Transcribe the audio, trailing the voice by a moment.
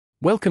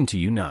Welcome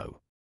to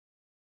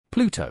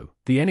Pluto,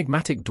 the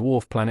enigmatic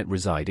dwarf planet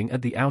residing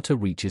at the outer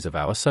reaches of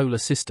our solar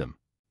system,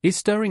 is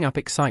stirring up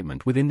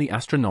excitement within the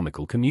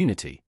astronomical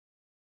community.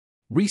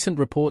 Recent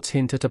reports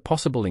hint at a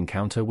possible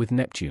encounter with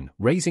Neptune,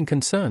 raising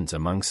concerns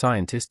among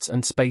scientists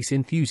and space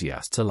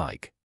enthusiasts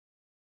alike.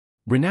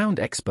 Renowned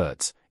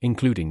experts,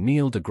 including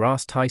Neil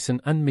deGrasse Tyson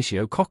and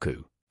Michio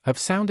Kaku, have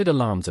sounded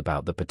alarms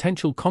about the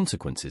potential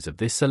consequences of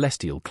this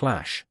celestial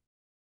clash.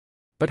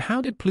 But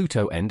how did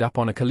Pluto end up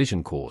on a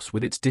collision course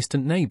with its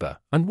distant neighbor,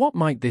 and what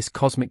might this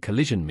cosmic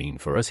collision mean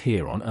for us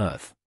here on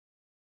Earth?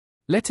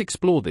 Let's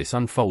explore this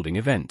unfolding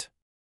event.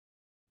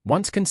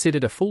 Once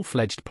considered a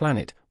full-fledged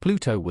planet,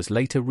 Pluto was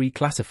later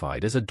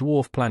reclassified as a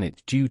dwarf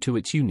planet due to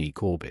its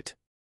unique orbit.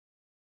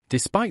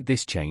 Despite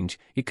this change,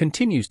 it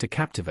continues to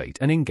captivate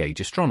and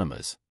engage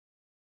astronomers.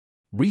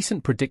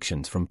 Recent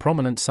predictions from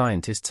prominent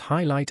scientists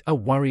highlight a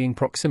worrying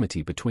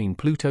proximity between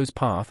Pluto's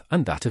path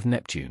and that of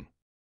Neptune.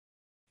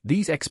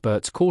 These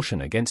experts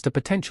caution against a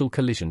potential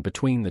collision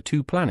between the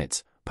two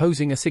planets,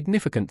 posing a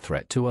significant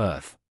threat to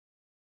Earth.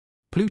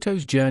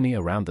 Pluto's journey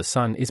around the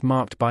Sun is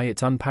marked by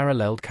its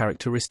unparalleled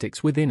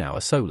characteristics within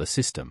our solar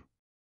system.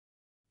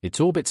 Its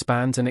orbit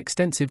spans an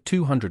extensive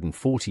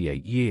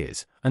 248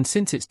 years, and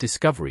since its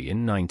discovery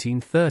in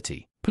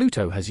 1930,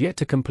 Pluto has yet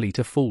to complete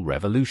a full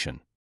revolution.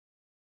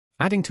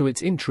 Adding to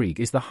its intrigue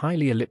is the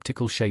highly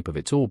elliptical shape of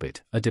its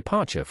orbit, a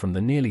departure from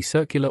the nearly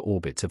circular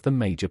orbits of the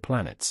major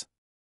planets.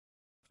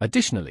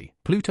 Additionally,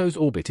 Pluto's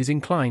orbit is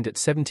inclined at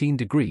 17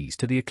 degrees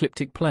to the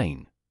ecliptic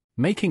plane,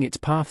 making its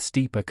path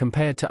steeper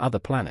compared to other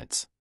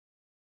planets.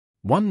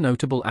 One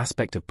notable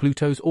aspect of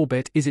Pluto's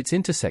orbit is its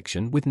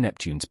intersection with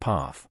Neptune's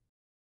path.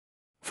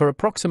 For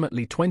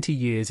approximately 20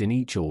 years in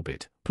each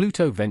orbit,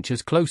 Pluto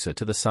ventures closer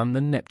to the Sun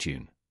than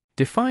Neptune,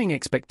 defying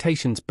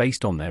expectations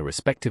based on their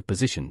respective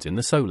positions in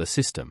the solar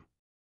system.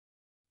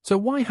 So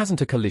why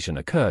hasn't a collision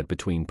occurred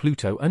between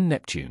Pluto and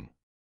Neptune?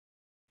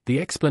 The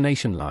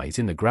explanation lies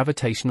in the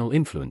gravitational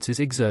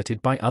influences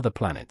exerted by other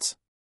planets.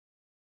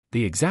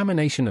 The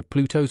examination of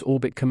Pluto's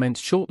orbit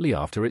commenced shortly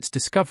after its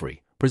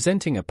discovery,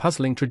 presenting a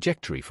puzzling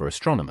trajectory for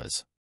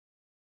astronomers.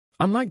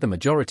 Unlike the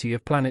majority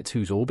of planets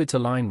whose orbits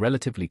align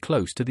relatively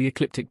close to the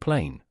ecliptic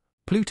plane,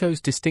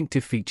 Pluto's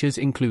distinctive features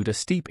include a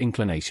steep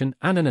inclination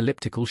and an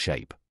elliptical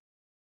shape.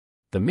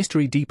 The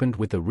mystery deepened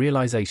with the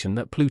realization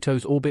that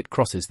Pluto's orbit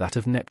crosses that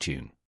of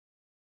Neptune.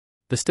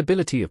 The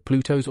stability of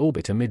Pluto's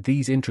orbit amid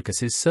these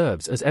intricacies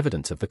serves as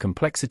evidence of the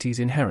complexities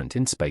inherent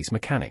in space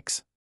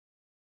mechanics.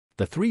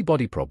 The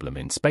three-body problem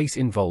in space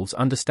involves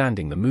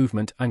understanding the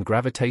movement and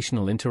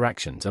gravitational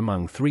interactions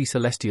among three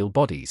celestial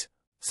bodies,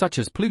 such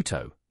as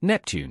Pluto,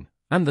 Neptune,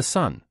 and the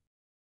Sun.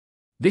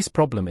 This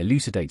problem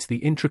elucidates the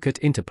intricate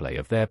interplay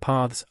of their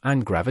paths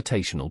and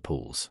gravitational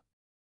pulls.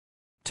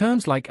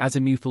 Terms like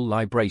azimuthal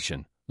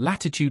libration,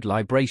 latitude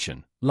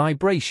libration,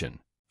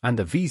 and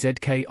the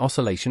VZK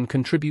oscillation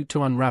contribute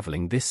to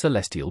unraveling this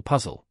celestial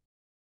puzzle.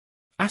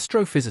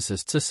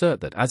 Astrophysicists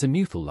assert that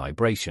azimuthal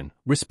libration,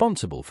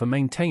 responsible for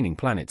maintaining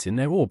planets in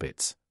their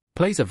orbits,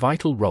 plays a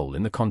vital role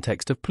in the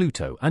context of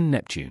Pluto and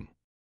Neptune.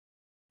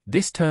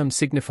 This term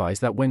signifies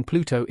that when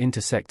Pluto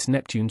intersects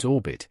Neptune's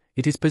orbit,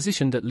 it is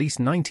positioned at least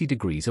 90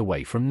 degrees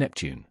away from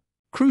Neptune,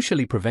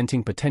 crucially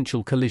preventing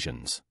potential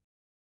collisions.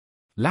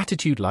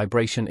 Latitude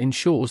libration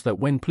ensures that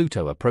when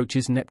Pluto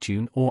approaches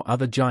Neptune or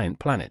other giant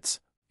planets,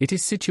 it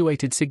is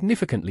situated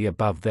significantly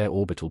above their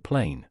orbital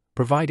plane,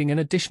 providing an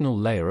additional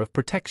layer of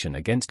protection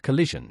against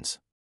collisions.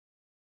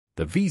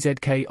 The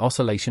VZK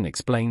oscillation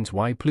explains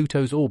why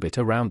Pluto's orbit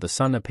around the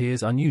Sun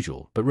appears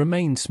unusual but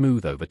remains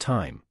smooth over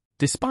time,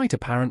 despite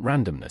apparent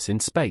randomness in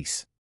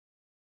space.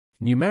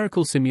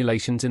 Numerical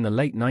simulations in the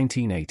late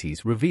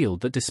 1980s revealed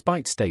that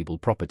despite stable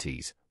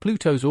properties,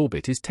 Pluto's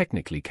orbit is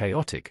technically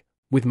chaotic,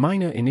 with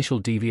minor initial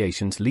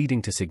deviations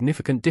leading to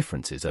significant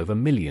differences over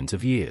millions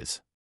of years.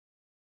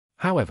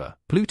 However,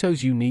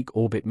 Pluto's unique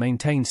orbit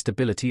maintains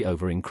stability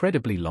over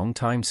incredibly long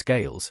time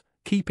scales,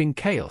 keeping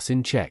chaos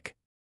in check.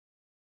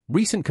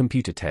 Recent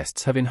computer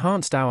tests have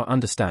enhanced our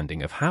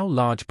understanding of how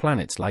large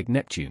planets like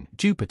Neptune,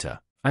 Jupiter,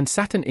 and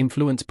Saturn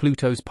influence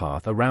Pluto's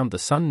path around the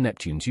Sun.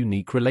 Neptune's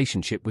unique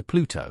relationship with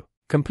Pluto,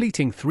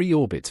 completing 3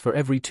 orbits for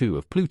every 2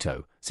 of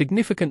Pluto,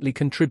 significantly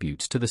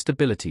contributes to the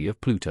stability of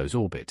Pluto's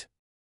orbit.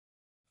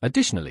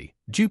 Additionally,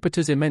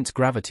 Jupiter's immense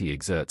gravity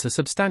exerts a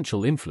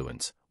substantial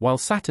influence, while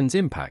Saturn's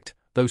impact,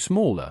 though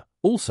smaller,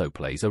 also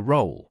plays a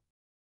role.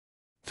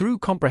 Through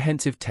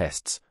comprehensive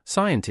tests,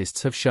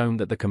 scientists have shown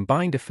that the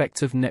combined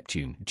effects of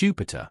Neptune,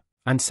 Jupiter,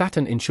 and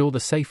Saturn ensure the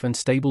safe and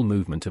stable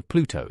movement of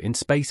Pluto in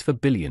space for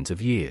billions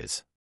of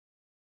years.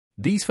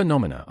 These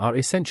phenomena are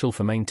essential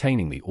for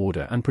maintaining the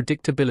order and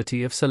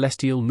predictability of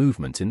celestial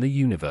movements in the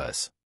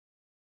universe.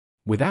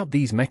 Without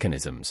these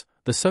mechanisms,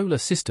 the solar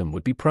system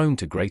would be prone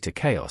to greater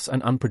chaos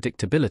and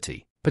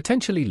unpredictability,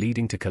 potentially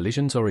leading to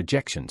collisions or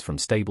ejections from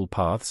stable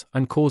paths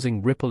and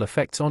causing ripple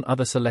effects on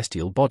other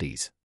celestial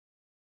bodies.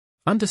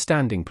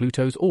 Understanding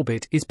Pluto's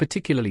orbit is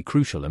particularly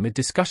crucial amid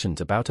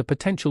discussions about a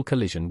potential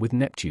collision with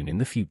Neptune in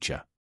the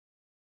future.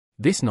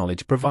 This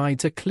knowledge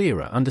provides a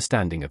clearer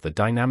understanding of the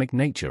dynamic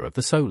nature of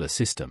the solar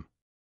system.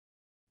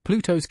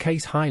 Pluto's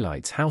case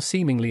highlights how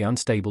seemingly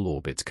unstable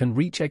orbits can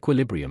reach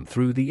equilibrium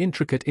through the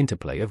intricate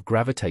interplay of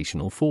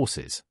gravitational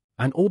forces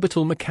and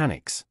orbital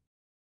mechanics.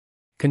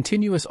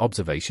 Continuous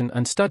observation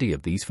and study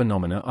of these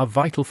phenomena are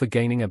vital for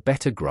gaining a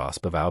better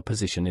grasp of our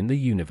position in the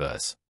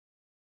universe.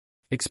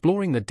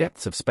 Exploring the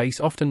depths of space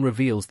often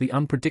reveals the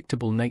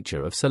unpredictable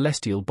nature of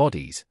celestial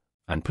bodies,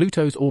 and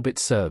Pluto's orbit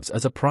serves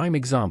as a prime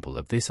example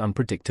of this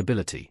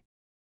unpredictability.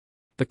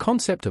 The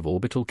concept of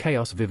orbital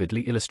chaos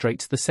vividly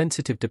illustrates the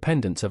sensitive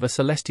dependence of a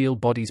celestial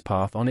body's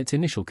path on its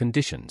initial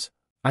conditions,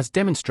 as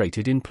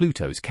demonstrated in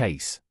Pluto's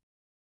case.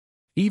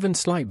 Even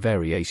slight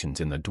variations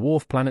in the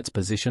dwarf planet's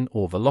position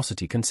or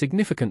velocity can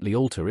significantly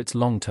alter its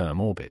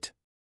long-term orbit.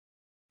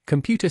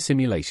 Computer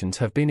simulations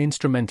have been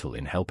instrumental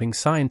in helping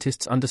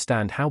scientists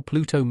understand how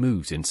Pluto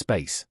moves in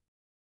space.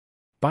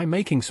 By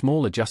making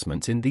small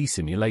adjustments in these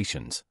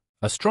simulations,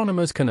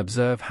 astronomers can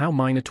observe how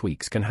minor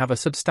tweaks can have a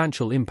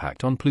substantial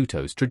impact on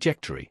Pluto's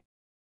trajectory.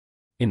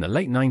 In the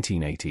late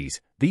 1980s,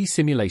 these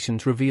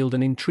simulations revealed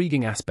an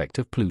intriguing aspect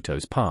of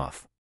Pluto's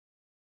path.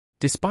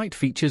 Despite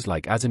features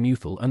like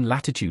azimuthal and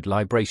latitude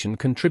libration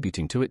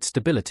contributing to its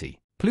stability,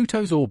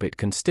 Pluto's orbit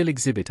can still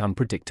exhibit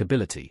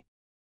unpredictability.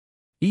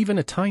 Even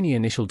a tiny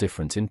initial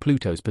difference in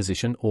Pluto's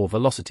position or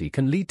velocity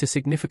can lead to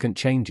significant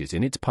changes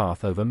in its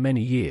path over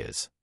many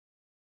years.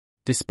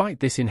 Despite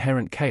this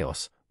inherent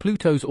chaos,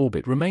 Pluto's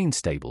orbit remains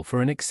stable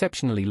for an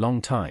exceptionally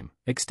long time,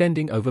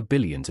 extending over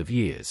billions of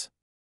years.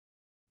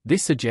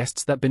 This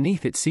suggests that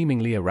beneath its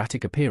seemingly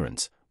erratic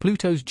appearance,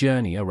 Pluto's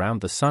journey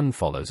around the Sun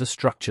follows a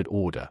structured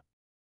order.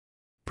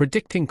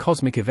 Predicting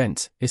cosmic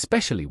events,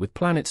 especially with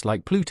planets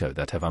like Pluto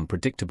that have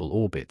unpredictable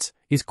orbits,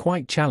 is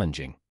quite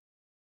challenging.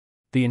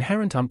 The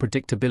inherent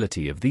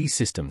unpredictability of these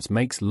systems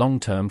makes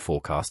long-term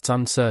forecasts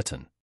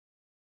uncertain.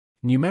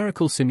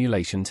 Numerical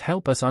simulations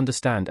help us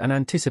understand and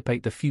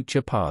anticipate the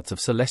future paths of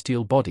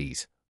celestial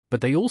bodies,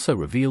 but they also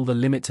reveal the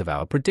limits of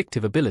our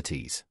predictive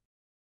abilities.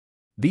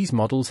 These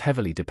models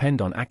heavily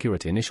depend on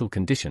accurate initial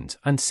conditions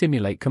and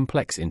simulate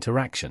complex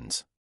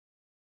interactions.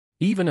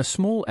 Even a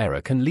small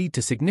error can lead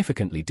to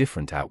significantly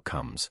different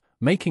outcomes,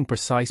 making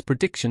precise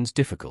predictions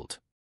difficult.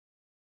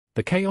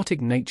 The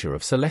chaotic nature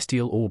of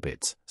celestial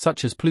orbits,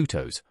 such as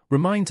Pluto's,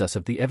 reminds us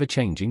of the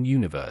ever-changing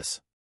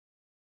universe.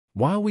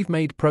 While we've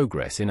made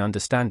progress in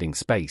understanding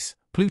space,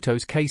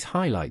 Pluto's case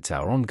highlights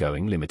our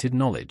ongoing limited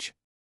knowledge.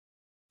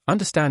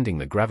 Understanding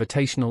the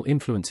gravitational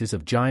influences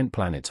of giant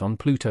planets on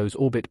Pluto's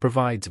orbit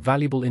provides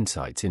valuable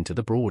insights into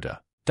the broader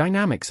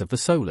dynamics of the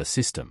solar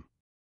system.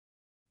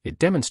 It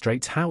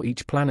demonstrates how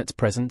each planet's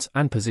presence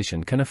and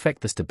position can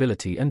affect the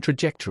stability and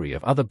trajectory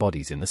of other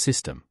bodies in the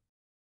system.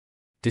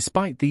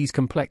 Despite these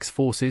complex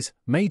forces,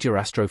 major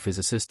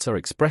astrophysicists are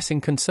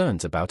expressing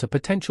concerns about a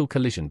potential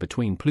collision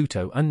between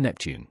Pluto and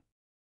Neptune.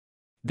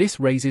 This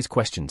raises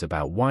questions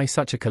about why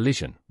such a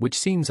collision, which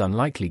seems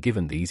unlikely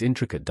given these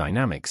intricate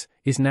dynamics,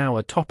 is now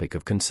a topic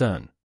of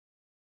concern.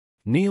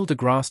 Neil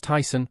deGrasse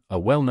Tyson, a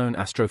well-known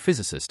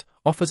astrophysicist,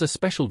 offers a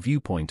special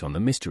viewpoint on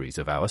the mysteries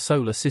of our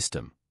solar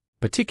system,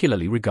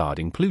 particularly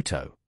regarding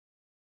Pluto.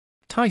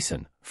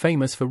 Tyson,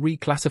 famous for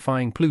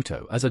reclassifying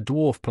Pluto as a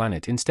dwarf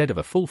planet instead of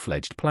a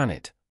full-fledged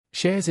planet,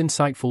 shares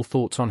insightful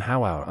thoughts on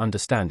how our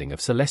understanding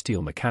of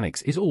celestial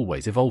mechanics is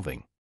always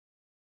evolving.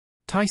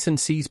 Tyson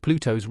sees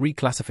Pluto's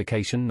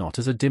reclassification not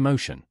as a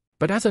demotion,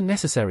 but as a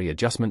necessary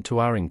adjustment to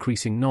our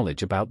increasing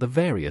knowledge about the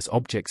various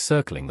objects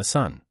circling the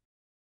Sun.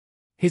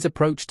 His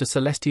approach to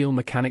celestial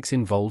mechanics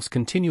involves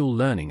continual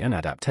learning and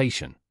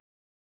adaptation.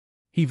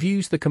 He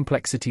views the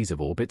complexities of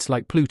orbits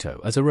like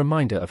Pluto as a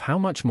reminder of how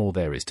much more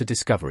there is to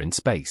discover in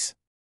space.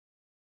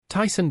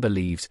 Tyson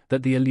believes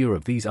that the allure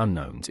of these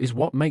unknowns is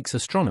what makes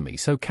astronomy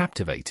so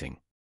captivating.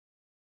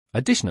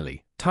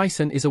 Additionally,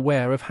 Tyson is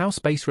aware of how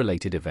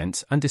space-related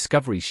events and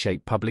discoveries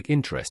shape public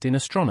interest in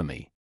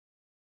astronomy.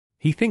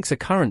 He thinks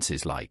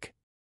occurrences like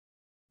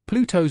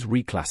Pluto's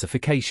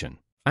reclassification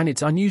and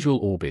its unusual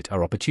orbit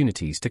are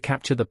opportunities to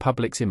capture the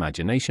public's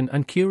imagination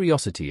and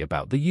curiosity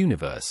about the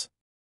universe.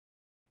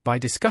 By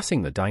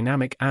discussing the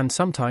dynamic and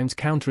sometimes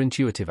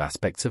counterintuitive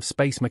aspects of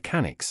space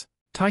mechanics,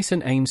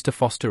 Tyson aims to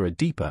foster a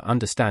deeper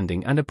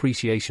understanding and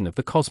appreciation of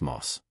the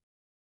cosmos.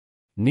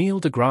 Neil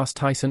deGrasse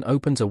Tyson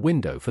opens a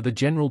window for the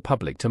general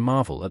public to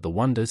marvel at the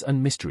wonders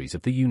and mysteries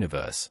of the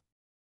universe.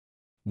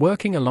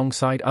 Working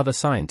alongside other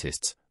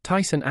scientists,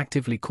 Tyson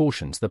actively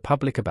cautions the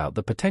public about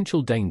the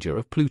potential danger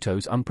of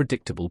Pluto's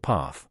unpredictable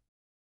path.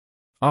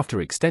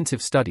 After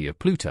extensive study of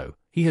Pluto,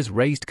 he has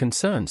raised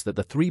concerns that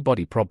the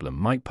three-body problem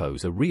might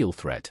pose a real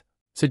threat,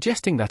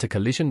 suggesting that a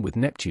collision with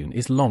Neptune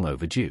is long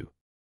overdue.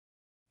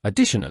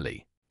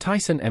 Additionally,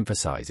 Tyson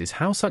emphasizes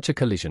how such a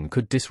collision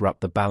could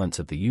disrupt the balance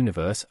of the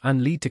universe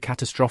and lead to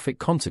catastrophic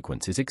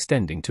consequences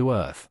extending to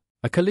Earth.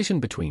 A collision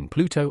between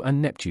Pluto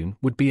and Neptune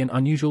would be an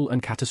unusual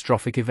and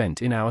catastrophic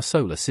event in our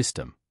solar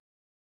system.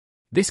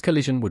 This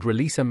collision would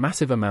release a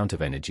massive amount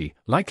of energy,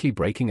 likely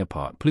breaking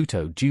apart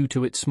Pluto due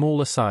to its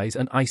smaller size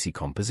and icy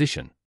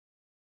composition.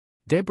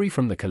 Debris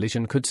from the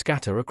collision could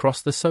scatter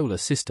across the solar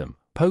system,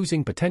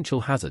 posing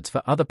potential hazards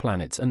for other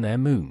planets and their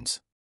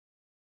moons.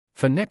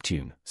 For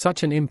Neptune,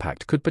 such an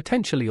impact could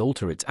potentially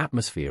alter its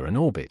atmosphere and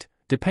orbit,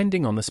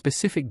 depending on the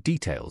specific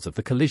details of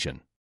the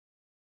collision.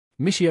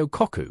 Michio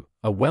Kaku,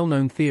 a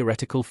well-known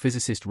theoretical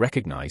physicist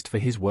recognized for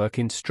his work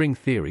in string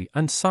theory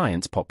and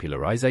science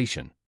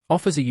popularization,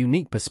 offers a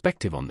unique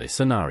perspective on this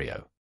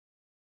scenario.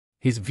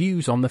 His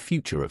views on the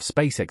future of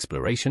space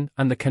exploration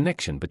and the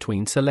connection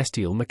between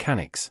celestial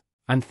mechanics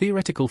and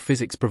theoretical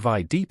physics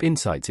provide deep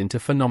insights into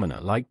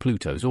phenomena like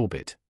Pluto's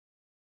orbit.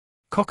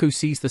 Kaku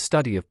sees the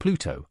study of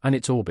Pluto and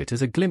its orbit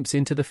as a glimpse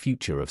into the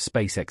future of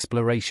space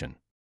exploration.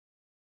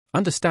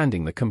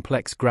 Understanding the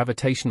complex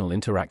gravitational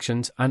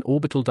interactions and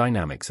orbital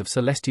dynamics of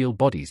celestial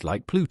bodies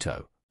like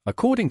Pluto,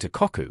 according to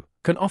Kaku,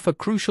 can offer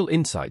crucial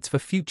insights for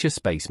future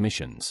space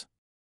missions.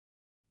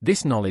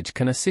 This knowledge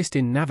can assist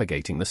in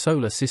navigating the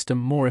solar system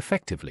more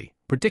effectively,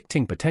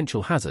 predicting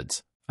potential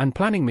hazards, and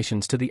planning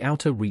missions to the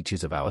outer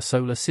reaches of our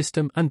solar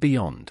system and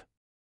beyond.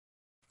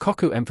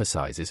 Kaku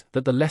emphasizes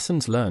that the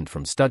lessons learned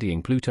from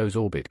studying Pluto's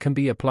orbit can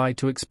be applied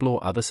to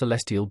explore other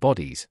celestial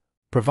bodies,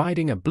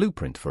 providing a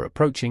blueprint for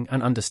approaching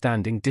and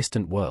understanding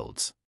distant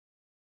worlds.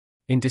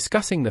 In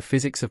discussing the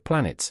physics of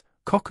planets,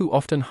 Kaku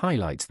often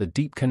highlights the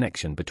deep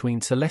connection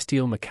between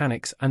celestial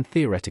mechanics and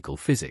theoretical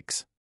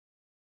physics.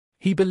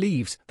 He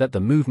believes that the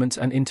movements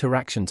and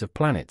interactions of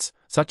planets,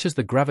 such as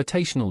the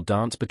gravitational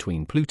dance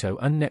between Pluto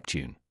and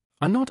Neptune,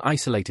 are not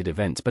isolated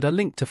events but are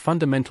linked to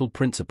fundamental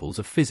principles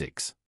of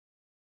physics.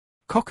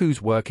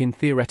 Kaku's work in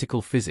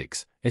theoretical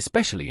physics,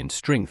 especially in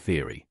string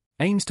theory,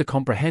 aims to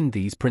comprehend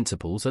these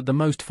principles at the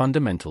most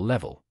fundamental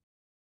level.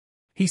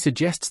 He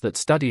suggests that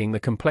studying the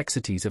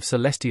complexities of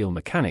celestial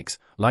mechanics,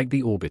 like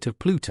the orbit of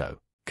Pluto,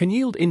 can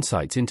yield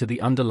insights into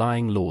the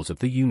underlying laws of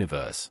the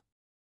universe.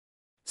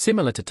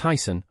 Similar to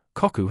Tyson,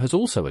 Kaku has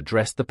also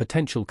addressed the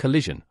potential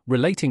collision,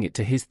 relating it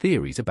to his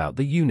theories about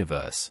the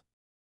universe.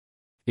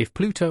 If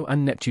Pluto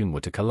and Neptune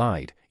were to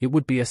collide, it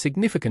would be a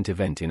significant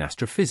event in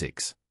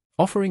astrophysics,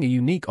 offering a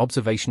unique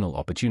observational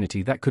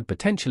opportunity that could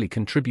potentially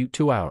contribute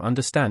to our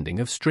understanding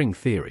of string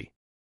theory.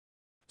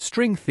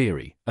 String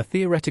theory, a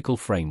theoretical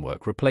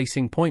framework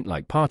replacing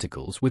point-like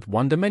particles with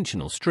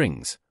one-dimensional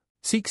strings,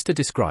 seeks to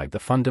describe the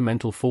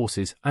fundamental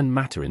forces and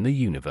matter in the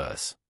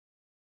universe.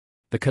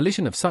 The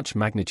collision of such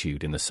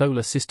magnitude in the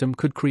solar system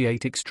could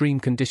create extreme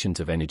conditions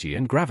of energy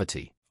and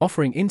gravity,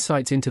 offering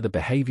insights into the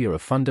behavior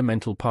of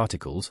fundamental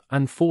particles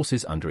and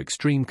forces under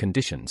extreme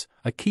conditions,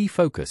 a key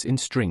focus in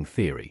string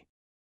theory.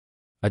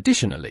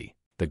 Additionally,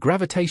 the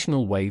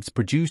gravitational waves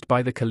produced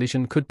by the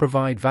collision could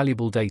provide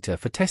valuable data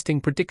for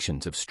testing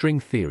predictions of string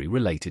theory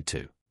related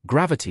to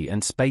gravity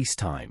and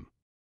space-time.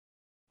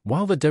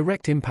 While the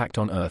direct impact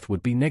on Earth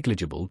would be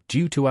negligible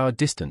due to our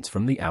distance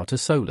from the outer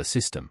solar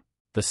system,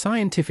 the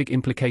scientific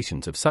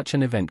implications of such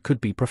an event could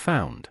be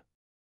profound,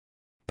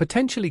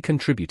 potentially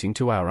contributing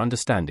to our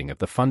understanding of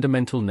the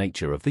fundamental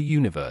nature of the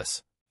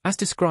universe, as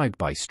described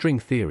by string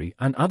theory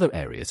and other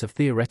areas of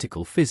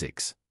theoretical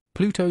physics.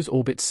 Pluto's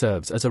orbit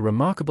serves as a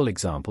remarkable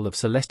example of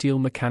celestial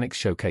mechanics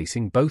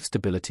showcasing both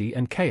stability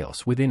and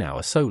chaos within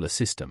our solar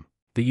system.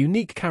 The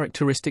unique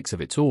characteristics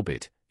of its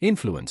orbit,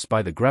 influenced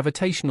by the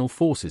gravitational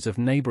forces of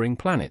neighboring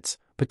planets,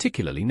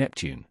 particularly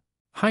Neptune,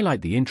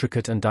 highlight the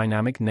intricate and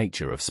dynamic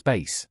nature of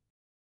space.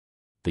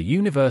 The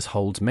universe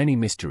holds many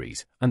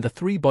mysteries, and the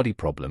three-body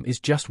problem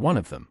is just one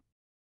of them.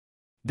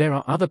 There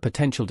are other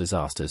potential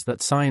disasters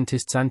that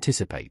scientists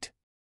anticipate.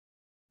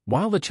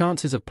 While the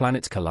chances of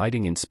planets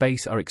colliding in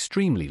space are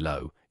extremely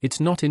low, it's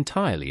not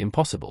entirely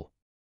impossible.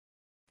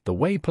 The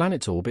way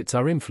planets' orbits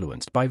are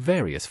influenced by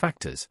various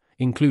factors,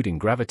 including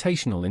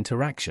gravitational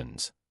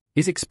interactions,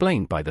 is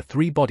explained by the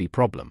three-body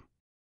problem.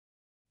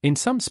 In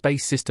some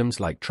space systems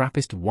like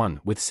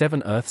TRAPPIST-1 with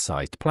 7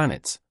 Earth-sized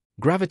planets,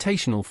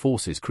 gravitational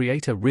forces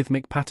create a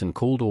rhythmic pattern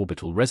called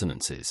orbital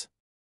resonances.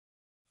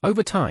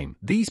 Over time,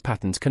 these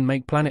patterns can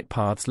make planet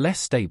paths less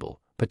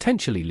stable,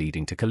 potentially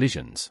leading to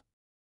collisions.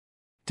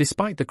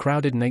 Despite the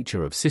crowded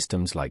nature of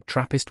systems like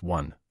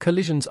TRAPPIST-1,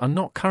 collisions are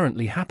not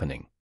currently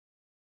happening.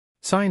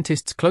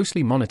 Scientists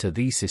closely monitor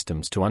these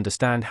systems to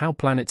understand how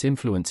planets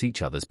influence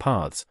each other's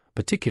paths,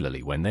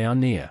 particularly when they are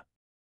near.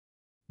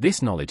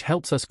 This knowledge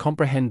helps us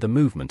comprehend the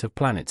movement of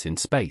planets in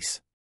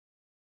space.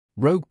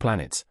 Rogue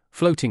planets,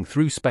 floating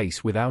through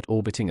space without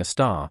orbiting a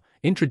star,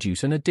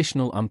 introduce an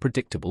additional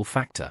unpredictable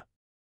factor.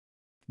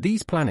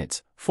 These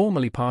planets,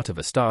 formerly part of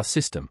a star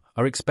system,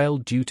 are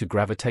expelled due to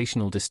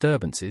gravitational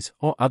disturbances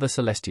or other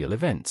celestial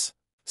events,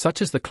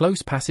 such as the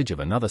close passage of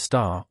another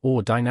star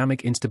or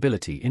dynamic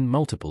instability in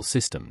multiple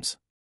systems.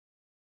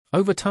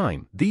 Over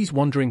time, these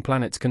wandering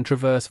planets can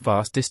traverse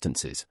vast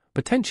distances,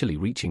 potentially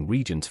reaching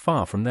regions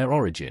far from their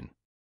origin.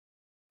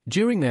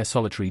 During their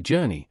solitary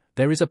journey,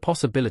 there is a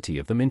possibility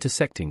of them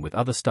intersecting with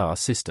other star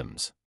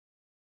systems.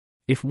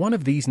 If one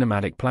of these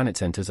nomadic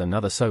planets enters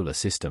another solar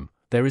system,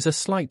 there is a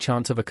slight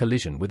chance of a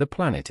collision with a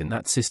planet in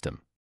that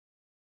system.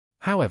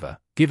 However,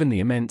 given the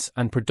immense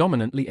and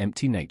predominantly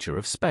empty nature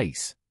of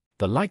space,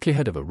 the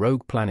likelihood of a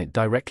rogue planet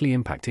directly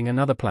impacting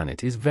another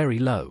planet is very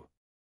low.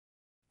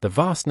 The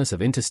vastness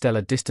of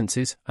interstellar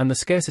distances and the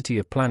scarcity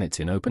of planets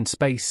in open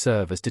space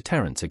serve as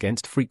deterrents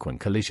against frequent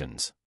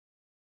collisions.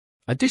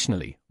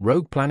 Additionally,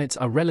 rogue planets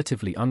are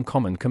relatively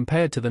uncommon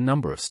compared to the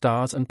number of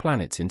stars and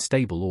planets in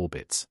stable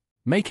orbits,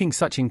 making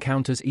such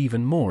encounters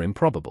even more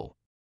improbable.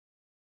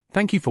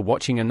 Thank you for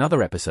watching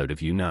another episode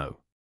of You Know.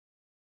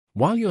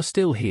 While you're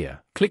still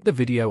here, click the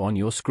video on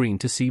your screen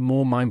to see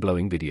more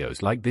mind-blowing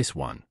videos like this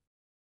one.